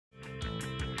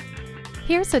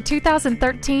Here's a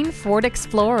 2013 Ford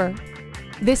Explorer.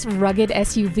 This rugged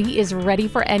SUV is ready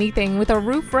for anything with a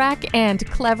roof rack and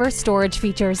clever storage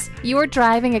features. Your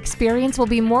driving experience will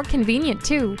be more convenient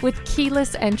too, with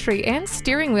keyless entry and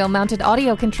steering wheel mounted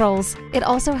audio controls. It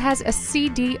also has a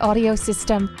CD audio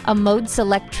system, a mode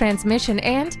select transmission,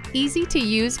 and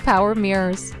easy-to-use power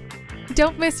mirrors.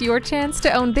 Don't miss your chance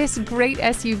to own this great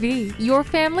SUV. Your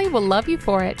family will love you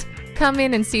for it. Come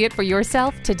in and see it for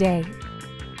yourself today.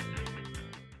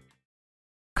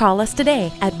 Call us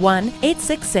today at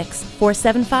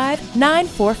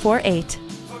 1-866-475-9448.